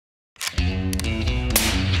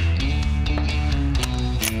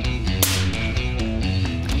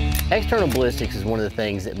External ballistics is one of the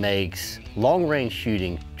things that makes long-range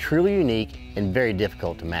shooting truly unique and very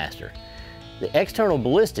difficult to master. The external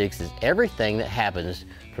ballistics is everything that happens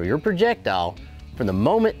for your projectile from the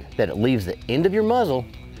moment that it leaves the end of your muzzle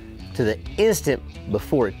to the instant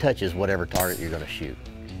before it touches whatever target you're going to shoot.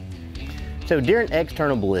 So during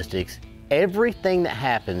external ballistics, everything that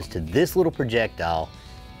happens to this little projectile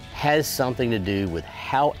has something to do with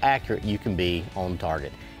how accurate you can be on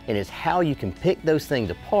target. And it's how you can pick those things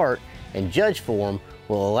apart and judge for them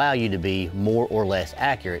will allow you to be more or less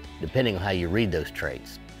accurate depending on how you read those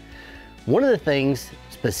traits. One of the things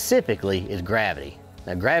specifically is gravity.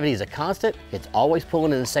 Now gravity is a constant, it's always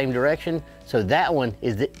pulling in the same direction, so that one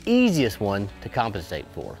is the easiest one to compensate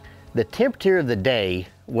for. The temperature of the day,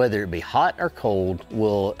 whether it be hot or cold,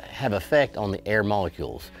 will have effect on the air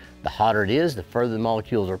molecules. The hotter it is, the further the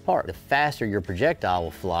molecules are apart. The faster your projectile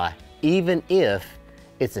will fly, even if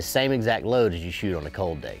it's the same exact load as you shoot on a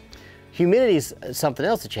cold day. Humidity is something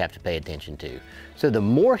else that you have to pay attention to. So the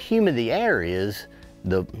more humid the air is,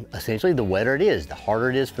 essentially the wetter it is, the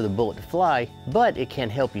harder it is for the bullet to fly, but it can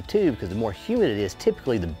help you too, because the more humid it is,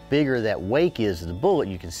 typically the bigger that wake is of the bullet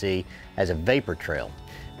you can see as a vapor trail.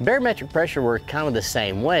 Barometric pressure works kind of the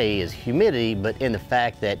same way as humidity, but in the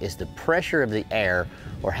fact that it's the pressure of the air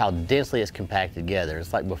or how densely it's compacted together.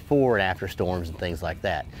 It's like before and after storms and things like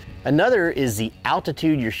that. Another is the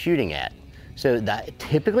altitude you're shooting at. So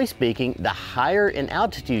typically speaking, the higher in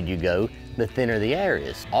altitude you go, the thinner the air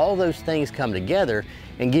is. All those things come together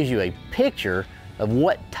and gives you a picture of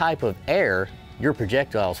what type of air your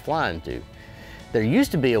projectile is flying to. There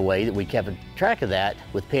used to be a way that we kept track of that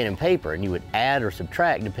with pen and paper, and you would add or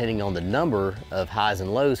subtract depending on the number of highs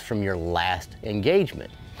and lows from your last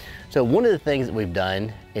engagement. So one of the things that we've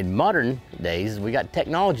done in modern days is we got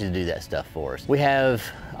technology to do that stuff for us. We have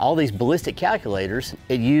all these ballistic calculators.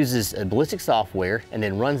 It uses a ballistic software and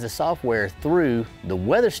then runs the software through the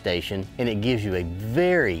weather station, and it gives you a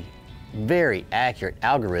very, very accurate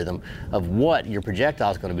algorithm of what your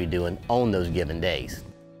projectile is going to be doing on those given days.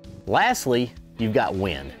 Lastly, you've got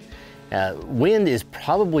wind. Wind is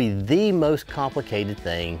probably the most complicated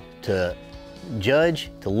thing to judge,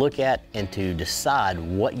 to look at, and to decide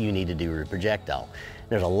what you need to do with your projectile.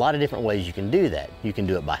 There's a lot of different ways you can do that. You can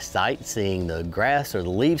do it by sight, seeing the grass or the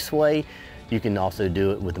leaves sway. You can also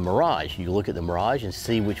do it with the mirage. You look at the mirage and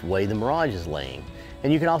see which way the mirage is laying.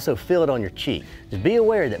 And you can also feel it on your cheek. Just be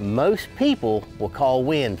aware that most people will call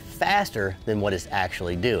wind faster than what it's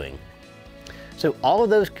actually doing. So all of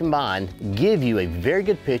those combined give you a very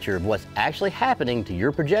good picture of what's actually happening to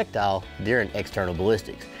your projectile during external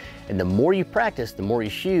ballistics. And the more you practice, the more you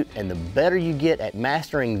shoot, and the better you get at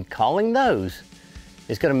mastering calling those,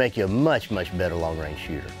 it's going to make you a much, much better long-range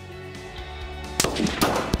shooter.